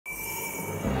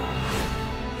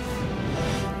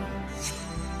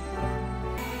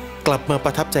ลับมาป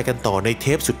ระทับใจกันต่อในเท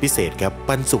ปสุดพิเศษครับ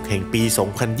ปันสุขแห่งปี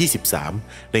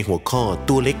 2023 ในหัวข้อ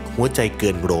ตัวเล็กหัวใจเกิ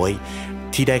นร้อย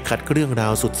ที่ได้คัดเรื่องรา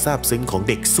วสุดซาบซึ้งของ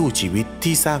เด็กสู้ชีวิต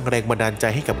ที่สร้างแรงบันดาลใจ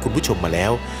ให้กับคุณผู้ชมมาแล้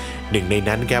วหนึ่งใน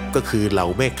นั้นครับก็คือเหล่า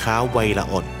แม่ค้าวัยละ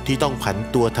อ่อนที่ต้องผัน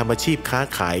ตัวทำอาชีพค้า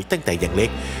ขายตั้งแต่ยังเล็ก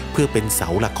เพื่อเป็นเสา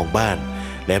หลักของบ้าน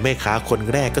และแม่ค้าคน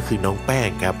แรกก็คือน้องแป้ง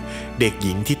ครับเด็กห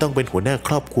ญิงที่ต้องเป็นหัวหน้าค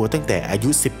รอบครัวตั้งแต่อายุ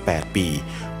18 ปี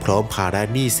พร้อมภาระ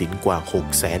หนี้สินกว่า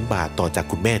 600,000 บาทต่อจาก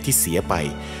คุณแม่ที่เสียไป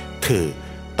เธอ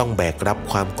ต้องแบกรับ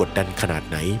ความกดดันขนาด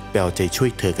ไหนไปเอาใจช่วย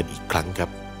เธอกันอีกครั้งครับ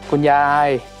คุณยาย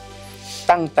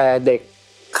ตั้งแต่เด็ก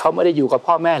เขาไม่ได้อยู่กับ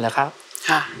พ่อแม่เหรอครับ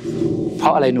ค่ะเพรา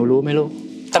ะอะไรหนูรู้ไหมลูก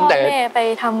ตั้งแต่แม่ไป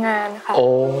ทำงานค่ะโอ้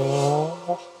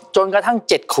จนกระทั่ง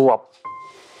7 ขวบ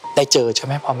ได้เจอใช่ไ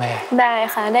หมพ่อแม่ได้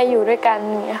ค่ะได้อยู่ด้วยกัน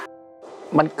เนี่ย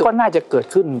มันก็น่าจะเกิด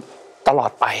ขึ้นตลอ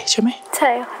ดไปใช่ไหมใช่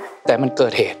ค่ะแต่มันเกิ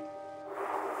ดเหตุ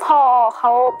พ่อเข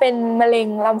าเป็นมะเร็ง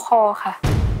ลำคอค่ะ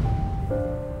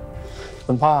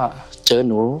คุณพ่อเจอ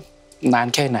หนูนาน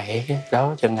แค่ไหนแล้ว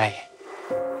ยังไง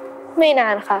ไม่นา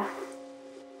นค่ะ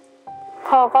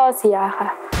พ่อก็เสียค่ะ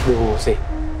ดูสิ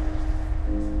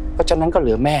เพราะฉะนั้นก็เห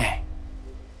ลือแม่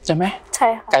ใช่ไหมใช่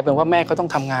ค่ะกลายเป็นว่าแม่ก็ต้อง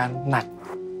ทำงานหนัก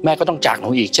แม่ก็ต้องจากหนู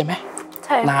อีกใช่ไหมใ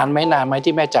ช่นานไหม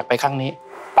ที่แม่จากไปครั้งนี้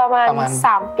ประมาณ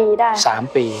3 ปีได้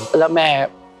3 ปีแล้วแม่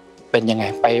เป็นยังไง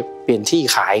ไปเปลี่ยนที่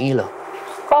ขายงี้เหรอ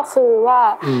ก็คือว่า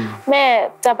แม่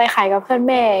จะไปขายกับเพื่อน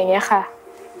แม่อย่างเงี้ยค่ะ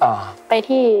ไป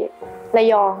ที่ระ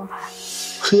ยองค่ะ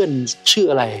เพื่อนชื่อ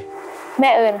อะไรแม่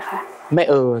เอิญค่ะแม่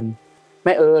เอิญ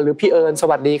หรือพี่เอิญส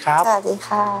วัสดีครับสวัสดี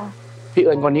ค่ะพี่เ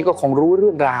อิญคนนี้ก็คงรู้เ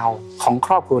รื่องราวของค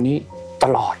รอบครัวนี้ต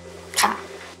ลอดค่ะ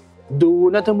ดู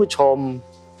นะท่านผู้ชม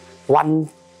วัน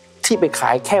ที่ไปขา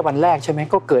ยแค่วันแรกใช่ไหม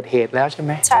ก็เกิดเหตุแล้วใช่ไห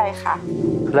มใช่ค่ะ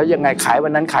แล้วยังไงขายวั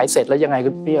นนั้นขายเสร็จแล้วยังไงคุ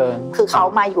ณพี่เอิญคือเขา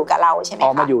มาอยู่กับเราใช่ไหมค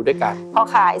ะมาอยู่ด้วยกันพอ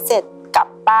ขายเสร็จกลับ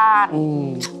บ้าน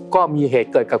ก็มีเหตุ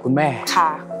เกิดกับคุณแม่ค่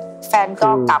ะแฟนก็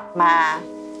กลับมา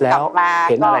แล้ว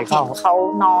เห็นอะไรเขา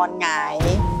นอนหงาย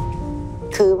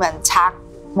คือเหมือนชัก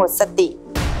หมดสติ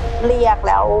เรียก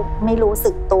แล้วไม่รู้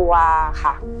สึกตัว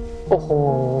ค่ะโอ้โห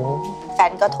แฟ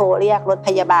นก็โทรเรียกรถพ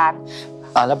ยาบาล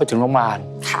แล้วไปถึงโรงพยาบาล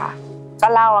ค่ะก็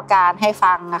เล่าอาการให้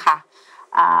ฟังนะคะ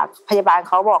พยาบาลเ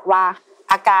ขาบอกว่า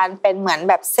อาการเป็นเหมือน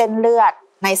แบบเส้นเลือด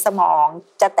ในสมอง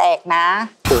จะแตกนะ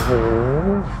โอ้โห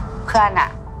เพื่อน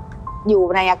อยู่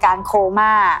ในอาการโค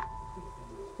ม่า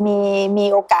มี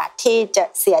โอกาสที่จะ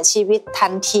เสียชีวิตทั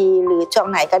นทีหรือช่วง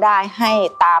ไหนก็ได้ให้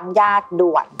ตามญาติ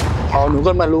ด่วนหนู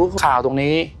ก็มารู้ข่าวตรง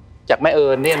นี้จากแม่เอิ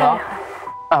ญเนี่ยเนาะ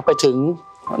ไปถึง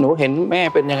หนูเห็นแม่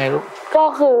เป็นยังไงลูกก็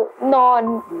คือนอน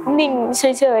นิ่งเฉ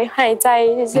ยๆหายใจ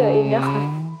เฉยๆนะคะ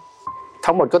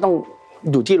ทั้งหมดก็ต้อง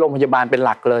อยู่ที่โรงพยาบาลเป็นห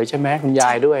ลักเลยใช่ไหมคุณยา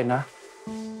ยด้วยนะ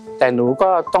แต่หนูก็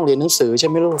ต้องเรียนหนังสือใช่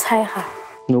ไหมลูกใช่ค่ะ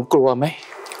หนูกลัวไหม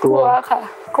กลัวค่ะ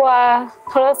กลัว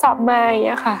โทรศัพท์มาอย่างเ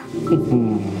งี้ยค่ะ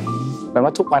แปลว่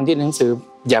าทุกวันที่หนังสือ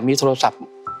อย่ามีโทรศัพท์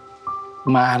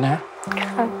มานะ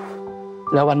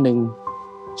แล้ววันหนึ่ง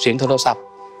เสียงโทรศัพท์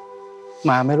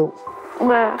มาไหมลูก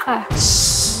มาค่ะ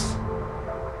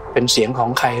เป็นเสียงของ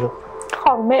ใครลูกข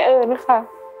องแม่เอิญค่ะ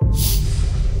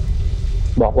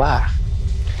บอกว่า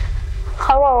เข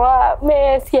าบอกว่าแม่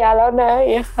เสียแล้วนะอย่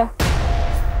างเงี้ยค่ะ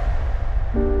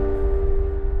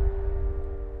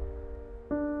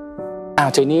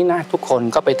ทีนี้นะทุกคน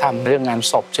ก็ไปทำเรื่องงาน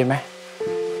ศพใช่ไหม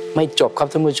ไม่จบครับ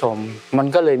ท่านผู้ชมมัน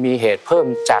ก็เลยมีเหตุเพิ่ม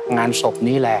จากงานศพ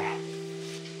นี้แหละ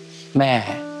แม่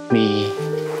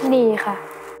มีค่ะ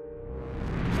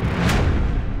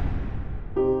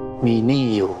มีหนี้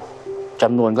อยู่จ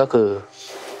ำนวนก็คือ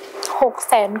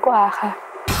 600,000 กว่าค่ะ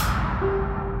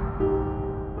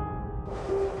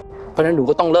เพราะฉะนั้นหนู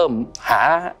ก็ต้องเริ่ม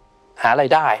หาราย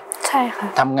ได้ใช่ค่ะ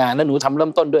ทำงานแล้วหนูเริ่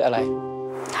มต้นด้วยอะไร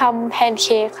ทำแพนเ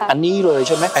ค้กค่ะอันนี้เลยใ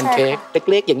ช่ไหมแพนเค้ก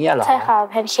เล็กๆอย่างเงี้ยเหรอใช่ค่ะ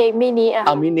แพนเค้กมินิ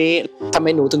มินิทำไม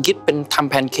หนูถึงคิดเป็นทำ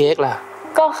แพนเค้กล่ะ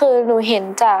ก็คือหนูเห็น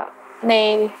จากใน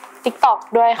TikTok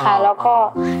ด้วยค่ะแล้วก็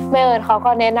แม่เอิญเขา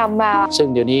ก็แนะนำมาซึ่ง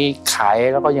เดี๋ยวนี้ขาย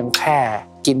แล้วก็ยังแค่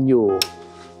กินอยู่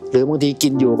หรือบางทีกิ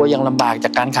นอยู่ก็ยังลำบากจา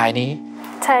กการขายนี้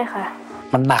ใช่ค่ะ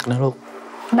มันหนักนะลูก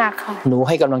หนักค่ะหนูใ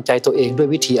ห้กำลังใจตัวเองด้วย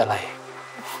วิธีอะไร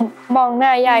มองหน้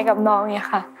ายายกับน้องเนี่ย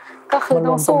ค่ะก็คือ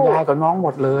ต้องสู้ยายกับน้องหม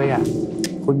ดเลย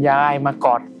คุณยายมาก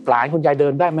อดหลานคุณยายเดิ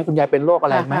นได้ไหมคุณยายเป็นโรคอะ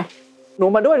ไรไหมหนู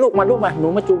มาด้วยลูกมาหนู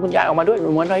มาจูงคุณยายออกมาด้วยหนู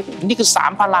มาด้วยนี่คือ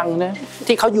3 พลังนะ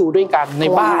ที่เขาอยู่ด้วยกันใน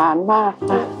บ้านหลานมาก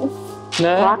น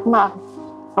ะรักมาก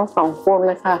ทั้ง2 คนเ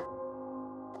ลยค่ะ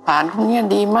หลานคนนี้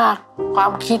ดีมากควา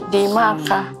มคิดดีมาก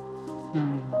ค่ะ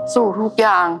สู้ทุกอ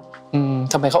ย่าง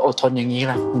ทำไมเขาอดทนอย่างนี้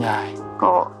ล่ะคุณยาย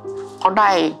ก็เขาได้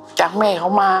จากแม่เขา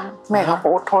มาแม่เขา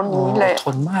อดทนอย่างนี้เลยท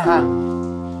นมาก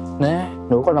นะ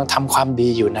หนูกำลังทำความดี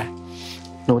อยู่นะ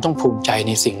หนูต้องภูมิใจใ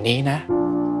นสิ่งนี้นะ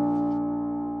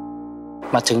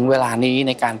มาถึงเวลานี้ใ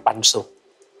นการปันสุข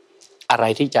อะไร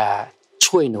ที่จะ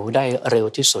ช่วยหนูได้เร็ว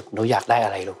ที่สุดหนูอยากได้อ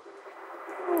ะไรลูก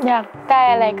อยากได้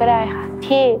อะไรก็ได้ค่ะ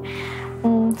ที่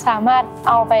สามารถเ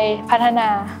อาไปพัฒนา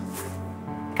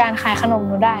การขายขนม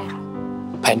หนูได้ค่ะ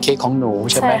แผนเค้กของหนู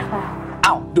ใช่ไหมใช่ค่ะอ้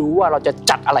าวดูว่าเราจะ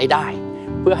จัดอะไรได้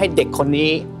เพื่อให้เด็กคน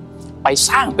นี้ไป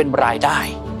สร้างเป็นรายได้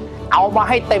เอามา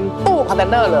ให้เต็มตู้คอนเทน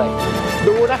เนอร์เลย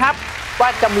ดูนะครับว่า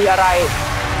จะมีอะไร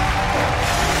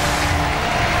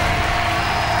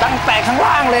ตั้งแต่ข้าง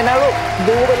ล่างเลยนะลูก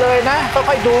ดูไปเลยนะค่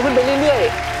อยๆดูขึ้นไปเรื่อย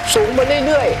ๆสูงไป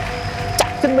เรื่อยๆจั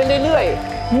ดขึ้นไปเรื่อย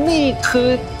ๆนี่คือ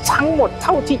ทั้งหมดเ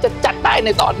ท่าที่จะจัดได้ใน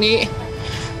ตอนนี้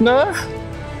เนอะ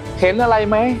เห็นอะไร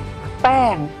ไหมแป้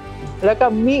งแล้วก็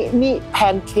มิแพ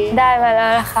นเค้กได้มาแล้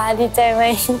วนะคะดีใจไหม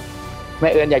แม่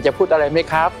เอิญอยากจะพูดอะไรไหม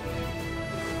ครับ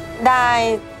ได้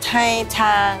ให้ท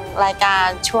างรายการ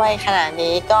ช่วยขนาด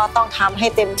นี้ก็ต้องทำให้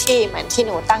เต็มที่เหมือนที่ห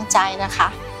นูตั้งใจนะคะ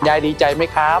ยายดีใจไหม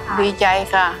ครับดีใจ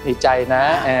ค่ะดีใจนะ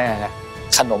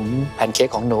ขนมแพนเค้ก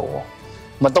ของหนู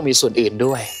มันต้องมีส่วนอื่น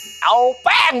ด้วยเอาแ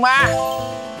ป้งม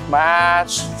า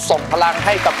ส่งพลังใ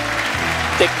ห้กับ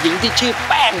เด็กหญิงที่ชื่อ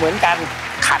แป้งเหมือนกัน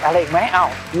ขาดอะไรอีกไหมเอา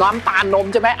น้ำตาลนม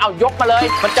ใช่ไหมเอายกมาเลย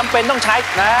มันจำเป็นต้องใช้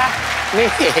นะนี่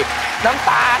น้ำ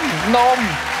ตาลนม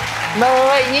เน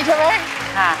ยอย่างนี้ใช่ไหม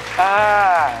ค่ะ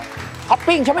ท็อป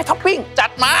ปิ้งใช่ไหมท็อปปิ้งจั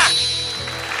ดมา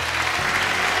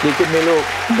ดีขึ้นไหมลูก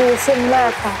ดีขึ้นมา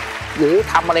กค่ะหรือ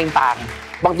ทำอะไรต่าง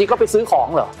บางทีก็ไปซื้อของ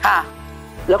เหรอค่ะ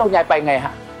แล้วคุณยายไปไงฮ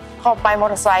ะเข้าไปมอ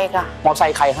เตอร์ไซค์ค่ะมอเตอร์ไซ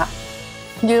ค์ใครฮะ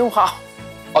ยืมเขา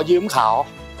ยืมเขา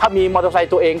ถ้ามีมอเตอร์ไซ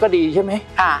ค์ตัวเองก็ดีใช่ไหม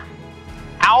ค่ะ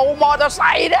เอามอเตอร์ไซ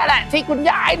ค์นี่แหละที่คุณ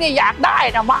ยายเนี่ยอยากได้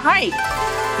นะมาให้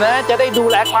นะจะได้ดู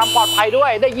แลความปลอดภัยด้ว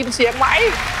ยได้ยินเสียงไหม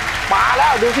มาแล้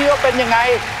วดูที่ว่าเป็นยังไง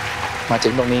มาถึ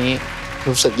งตรงนี้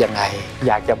รู้สึกยังไงอ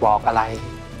ยากจะบอกอะไร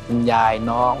คุณยาย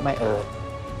น้องแม่เอิญ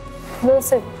รู้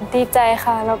สึกดีใจ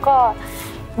ค่ะแล้วก็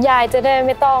ยายจะได้ไ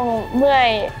ม่ต้องเมื่อย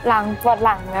หลังปวดห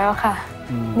ลังแล้วค่ะ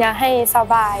อยากให้ส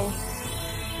บาย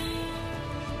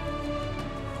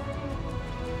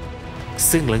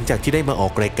ซึ่งหลังจากที่ได้มาออ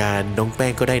กรายการน้องแป้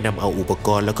งก็ได้นำเอาอุปก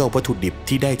รณ์แล้วก็วัตถุดิบ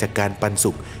ที่ได้จากการปัน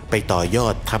สุขไปต่อยอ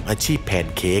ดทำอาชีพแพน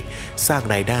เค้กสร้าง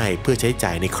รายได้เพื่อใช้จ่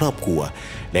ายในครอบครัว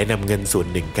และนำเงินส่วน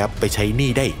หนึ่งครับไปใช้หนี้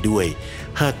ได้อีกด้วย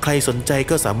หากใครสนใจ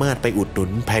ก็สามารถไปอุดหนุ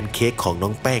นแพนเค้กของน้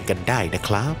องแป้งกันได้นะค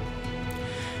รับ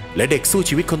และเด็กสู้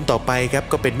ชีวิตคนต่อไปครับ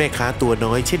ก็เป็นแม่ค้าตัว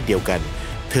น้อยเช่นเดียวกัน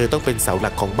เธอต้องเป็นเสาหลั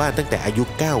กของบ้านตั้งแต่อายุ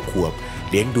9 ขวบ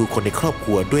เลี้ยงดูคนในครอบค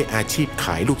รัวด้วยอาชีพข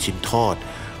ายลูกชิ้นทอด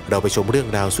เราไปชมเรื่อง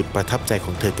ราวสุดประทับใจข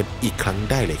องเธอกันอีกครั้ง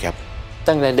ได้เลยครับ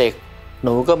ตั้งแต่เด็กห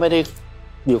นูก็ไม่ได้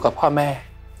อยู่กับพ่อแม่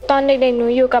ตอนเด็กๆหนู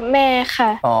อยู่กับแม่ค่ะ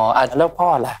แล้วพ่อ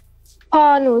ล่ะพ่อ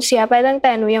หนูเสียไปตั้งแ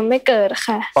ต่หนูยังไม่เกิด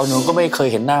ค่ะหนูก็ไม่เคย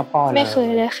เห็นหน้าพ่อเลยไม่เคย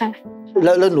เลยค่ะแ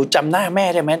ล้วหนูจำหน้าแม่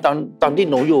ได้ไหมตอนที่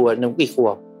หนูอยู่หนูกี่ข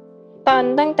วบตอน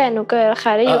ตั้งแต่หนูเกิดค่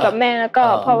ะได้อยู่กับแม่แล้วก็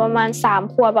พอประมาณ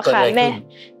3 ขวบอะค่ะ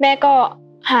แม่ก็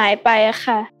หายไป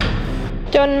ค่ะ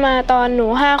จนมาตอนหนู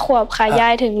5 ขวบค่ะยา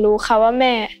ยถึงรู้ค่ะว่าแ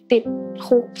ม่ติด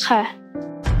คุกค่ะ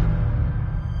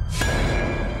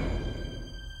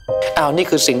นี่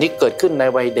คือสิ่งที่เกิดขึ้นใน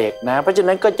วัยเด็กนะเพราะฉะ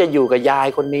นั้นก็จะอยู่กับยาย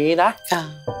คนนี้นะค่ะ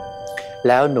แ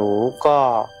ล้วหนูก็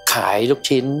ขายลูก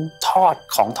ชิ้นทอด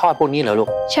ของทอดพวกนี้เหรอลูก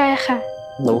ใช่ค่ะ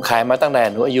หนูขายมาตั้งแต่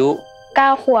หนูอายุ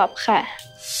9 ขวบค่ะ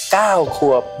9 ข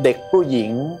วบเด็กผู้หญิ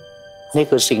งนี่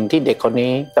คือสิ่งที่เด็กคน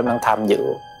นี้กำลังทำอยู่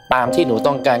ตามที่หนู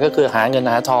ต้องการก็คือหาเงิน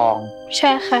หาทองใ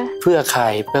ช่ค่ะเพื่อใค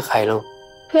รลูก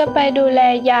เพื่อไปดูแล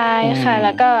ยายค่ะแ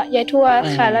ล้วก็ยายทวด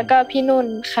ค่ะแล้วก็พี่นุ่น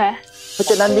ค่ะเพราะ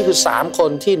ฉะนั้นนี่คือ3 ค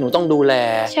นที่หนูต้องดูแล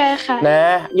ใช่ค่ะนะ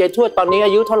ยายทวดตอนนี้อ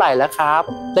ายุเท่าไหร่แล้วครับ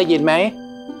ได้ยินไหม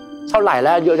เท่าไหร่แ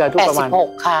ล้วยายทวดประมาณ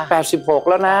86ค่ะ86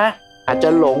แล้วนะอาจจะ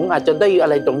หลงอาจจะได้อะ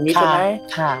ไรตรงนี้ใช่ไหม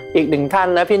ค่ะอีก1 ท่าน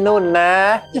นะพี่นุ่นนะ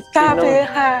19 ปี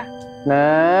ค่ะนะ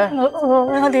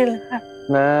ไม่ค่อยดีเลยค่ะ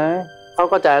นะเขา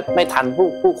ก็จะไม่ทัน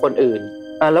ผู้คนอื่น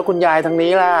แล้วคุณยายทาง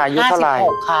นี้ล่ะอายุเท่าไหร่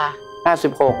56ค่ะ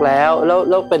56แล้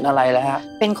วเป็นอะไรแล้วฮะ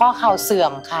เป็นข้อเข่าเสื่อ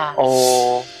มค่ะโอ้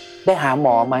ได้หาหม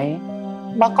อไหม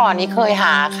เมื่อก่อนนี้เคยห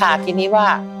าค่ะทีนี้ว่า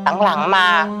หลังๆมา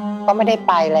ก็ไม่ได้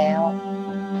ไปแล้ว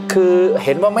คือเ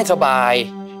ห็นว่าไม่สบาย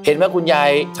เห็นว่าคุณยาย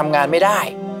ทำงานไม่ได้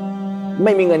ไ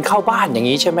ม่มีเงินเข้าบ้านอย่าง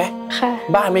นี้ใช่ไหมค่ะ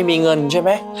บ้านไม่มีเงินใช่ไห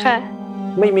มค่ะ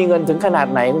ไม่มีเงินถึงขนาด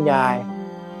ไหนคุณยาย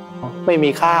ไม่มี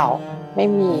ข้าวไม่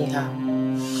มีค่ะ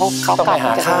เขากลับม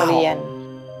าจากโรงเรียน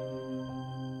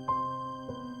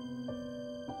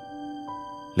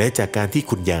และจากการที่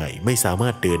คุณยายไม่สามา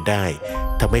รถเดินได้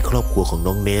ทำให้ครอบครัวของ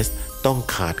น้องเนสต้อง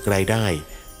ขาดรายได้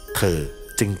เธอ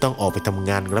จึงต้องออกไปทำ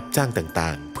งานรับจ้างต่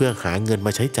างๆเพื่อหาเงินม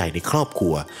าใช้จ่ายในครอบครั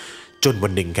วจนวั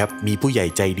นหนึ่งครับมีผู้ใหญ่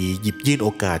ใจดีหยิบยื่นโอ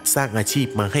กาสสร้างอาชีพ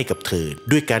มาให้กับเธอ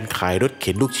ด้วยการขายรถเ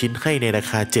ข็นลูกชิ้นให้ในรา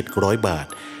คา700 บาท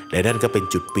และนั่นก็เป็น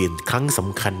จุดเปลี่ยนครั้งส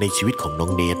ำคัญในชีวิตของน้อ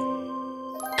งเนส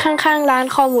ข้างๆร้าน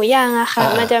คอหมูย่างอะค่ะ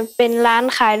มันจะเป็นร้าน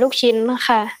ขายลูกชิ้น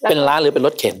ค่ะเป็นร้านหรือเป็นร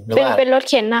ถเข็นหรือว่าเป็นรถ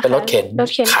เข็นนะคะเป็นรถเข็น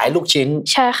ขายลูกชิ้น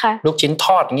ใช่ค่ะลูกชิ้นท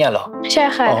อดเงี้ยเหรอใช่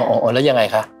ค่ะอ๋อแล้วยังไง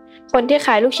คะคนที่ข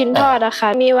ายลูกชิ้นทอดอะค่ะ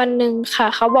มีวันหนึ่งค่ะ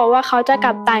เขาบอกว่าเขาจะก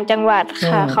ลับต่างจังหวัด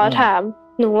ค่ะเขาถาม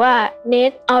หนูว่าเน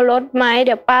ทเอารถไหมเ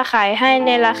ดี๋ยวป้าขายให้ใ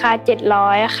นราคา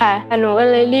700ค่ะหนูก็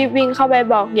เลยรีบวิ่งเข้าไป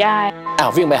บอกยาย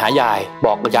วิ่งไปหายายบ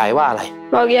อกยายว่าอะไร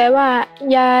บอกยายว่า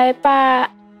ยายป้า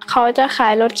เขาจะขา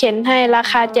ยรถเข็นให้รา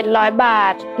คา700 บา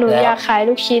ทหนูอยากขาย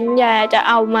ลูกชิ้นยายจะ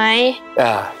เอาไหม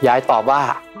ยายตอบว่า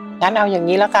งั้นเอาอย่าง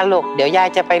นี้แล้วกันลูกเดี๋ยวยาย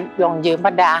จะไปลองยืมป้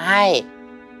าดาให้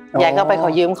ยายก็ไปขอ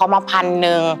ยืมเขามา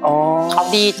1,000เขา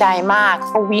ดีใจมากเ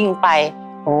ขาวิ่งไป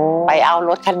เอาร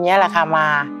ถคันนี้แหละค่ะมา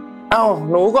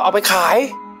หนูก็เอาไปขาย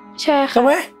ใช่ค่ะใช่ไห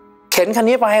มเข็นคัน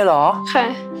นี้ไปเหรอค่ะ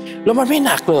แล้วมันไม่ห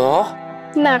นักเหรอ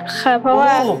หนักค่ะเพราะว่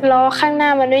าล้อข้างหน้า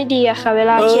มันไม่ดีอะค่ะเว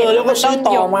ลาเข็นแล้วก็ซื้อ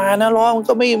ต่อมานะล้อมัน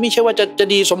ก็ไม่ใช่ว่าจะ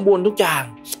ดีสมบูรณ์ทุกอย่าง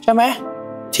ใช่ไหม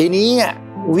ทีนี้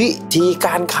วิธีก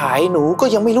ารขายหนูก็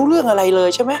ยังไม่รู้เรื่องอะไรเลย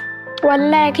ใช่ไหมวัน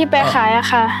แรกที่ไปขายอะ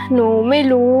ค่ะหนูไม่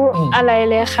รู้อะไร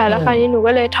เลยค่ะแล้วคราวนี้หนู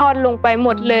ก็เลยทอดลงไปหม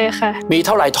ดเลยค่ะมีเ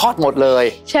ท่าไหร่ทอดหมดเลย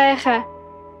ใช่ค่ะ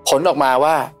ผลออกมา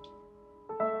ว่า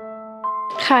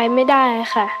ขายไม่ได้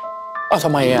ค่ะท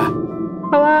ำไมเ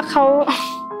พราะว่า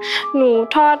หนู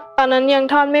ทอดตอนนั้นยัง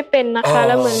ทอดไม่เป็นนะคะแ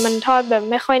ล้วเหมือนมันทอดแบบ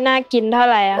ไม่ค่อยน่ากินเท่า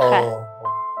ไหร่อะค่ะ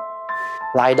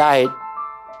รายได้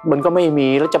มันก็ไม่มี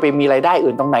แล้วจะไปมีรายได้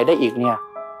อื่นตรงไหนได้อีกเนี่ย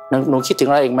หนูคิดถึง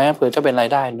อะไรอีกไหมเผื่อจะเป็นราย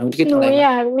ได้หนูคิดถึงอะไรหนูอย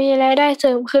ากมีรายได้เส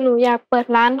ริมคือหนูอยากเปิด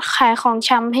ร้านขายของ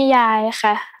ชำให้ยาย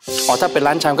ค่ะถ้าเป็น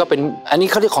ร้านชำก็เป็นอันนี้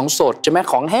เขาเรียกของสดใช่ไหม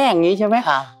ของแห้งงี้ใช่ไหม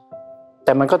ค่ะแ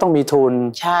ต่มันก็ต้องมีทุน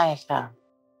ใช่ค่ะ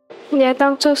ยายต้อ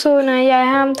งสู้ๆนะยาย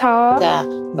ห้ามท้อจ้ะ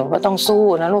หนูก็ต้องสู้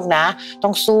นะลูกนะต้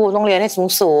องสู้ต้องเรียนให้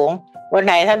สูงวันไ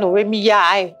หนถ้าหนูไม่มียา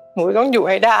ยหนูต้องอยู่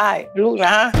ให้ได้ลูกน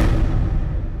ะ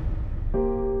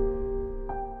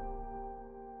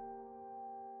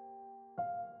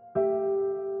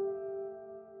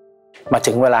มา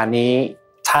ถึงเวลานี้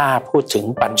ถ้าพูดถึง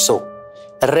ปันสุข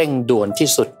เร่งด่วนที่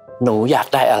สุดหนูอยาก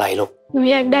ได้อะไรลูกหนู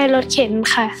อยากได้รถเข็น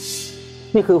ค่ะ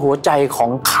นี่คือหัวใจขอ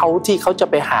งเขาที่เขาจะ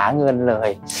ไปหาเงินเล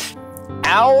ยเ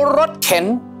อารถเข็น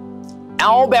เอ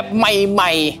าแบบให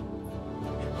ม่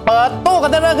ๆเปิดตู้คอ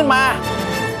นเทนเนอร์ขึ้นมา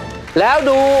แล้ว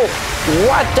ดู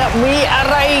ว่าจะมีอะ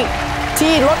ไร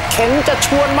ที่รถเข็นจะช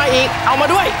วนมาอีกเอามา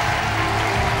ด้วย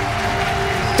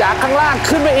จากข้างล่าง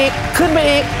ขึ้นไปอีกขึ้นไป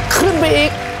อีกขึ้นไปอี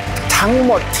กทั้งห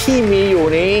มดที่มีอยู่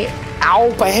นี้เอา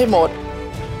ไปให้หมด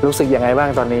รู้สึกยังไงบ้าง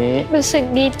ตอนนี้รู้สึก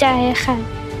ดีใจค่ะ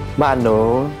บ้านหนู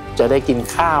จะได้กิน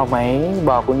ข้าวไหม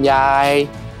บอกคุณยาย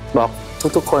บอก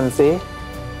ทุกๆคนสิ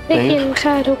ได้กิน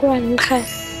ข้าวทุกวันค่ะ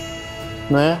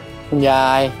นะคุณยา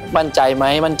ยมั่นใจไหม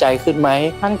มั่นใจขึ้นไหม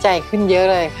มั่นใจขึ้นเยอะ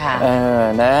เลยค่ะ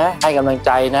นะให้กำลังใ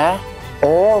จนะ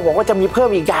บอกว่าจะมีเพิ่ม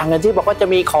อีกอย่างนึงที่บอกว่าจะ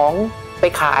มีของไป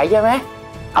ขายใช่ไหม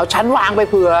เอาชั้นวางไป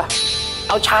เผื่อ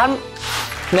เอาชั้น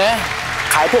นะ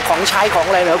ขายพวกของใช้ของ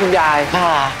อะไรเหรอคุณยาย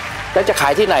แล้วจะขา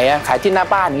ยที่ไหนขายที่หน้า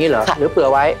บ้านอย่างนี้เหรอหรือเผื่อ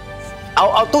ไว้เ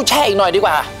อาตู้แช่อีกหน่อยดีก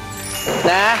ว่า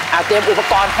นะเตรียมอุป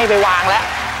กรณ์ให้ไปวางแล้ว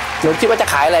หนูคิดว่าจะ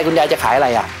ขายอะไรคุณยายจะขายอะไร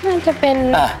น่าจะเป็น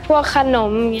พวกขน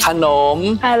ม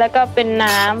แล้วก็เป็น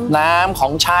น้ำขอ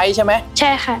งใช้ใช่ไหมใ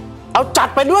ช่ค่ะเอาจัด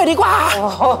ไปด้วยดีกว่า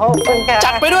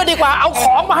จัดไปด้วยดีกว่าเอาข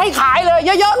องมาให้ขายเลย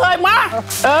เยอะๆเลยมา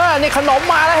นี่ขนม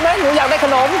มาแล้วใช่ไหมหนูอยากได้ข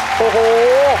นมโอ้โห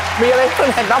มีอะไรบ้าง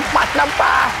น้ำมันน้ำปล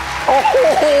าโอ้โห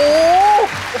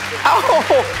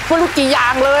ไม่รู้กี่อย่า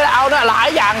งเลยเอานะหลาย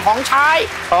อย่างของใช้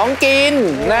ของกิน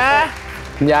นะ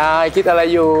ยายคิดอะไร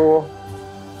อยู่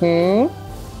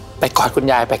ไปกอดคุณ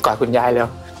ยายไปกอดคุณยายเร็ว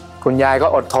คุณยายก็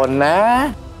อดทนนะ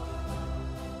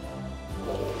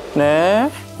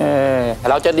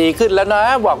เราจะดีขึ้นแล้วนะ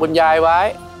บอกคุณยายไว้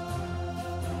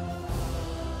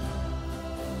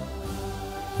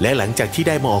และหลังจากที่ไ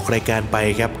ด้มาออกรายการไป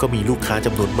ครับก็มีลูกค้าจ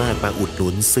ำนวนมากมาอุดหนุ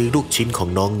นซื้อลูกชิ้นของ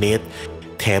น้องเนท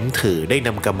แถมเธอได้น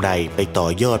ำกำไรไปต่อ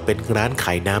ยอดเป็นร้านข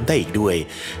ายน้ำได้อีกด้วย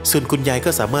ส่วนคุณยายก็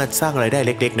สามารถสร้างรายได้เ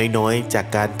ล็กๆน้อยๆจาก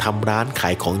การทำร้านขา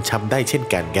ยของชำได้เช่น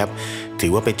กันครับถื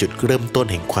อว่าเป็นจุดเริ่มต้น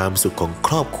แห่งความสุขของค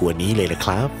รอบครัวนี้เลยนะค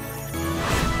รับ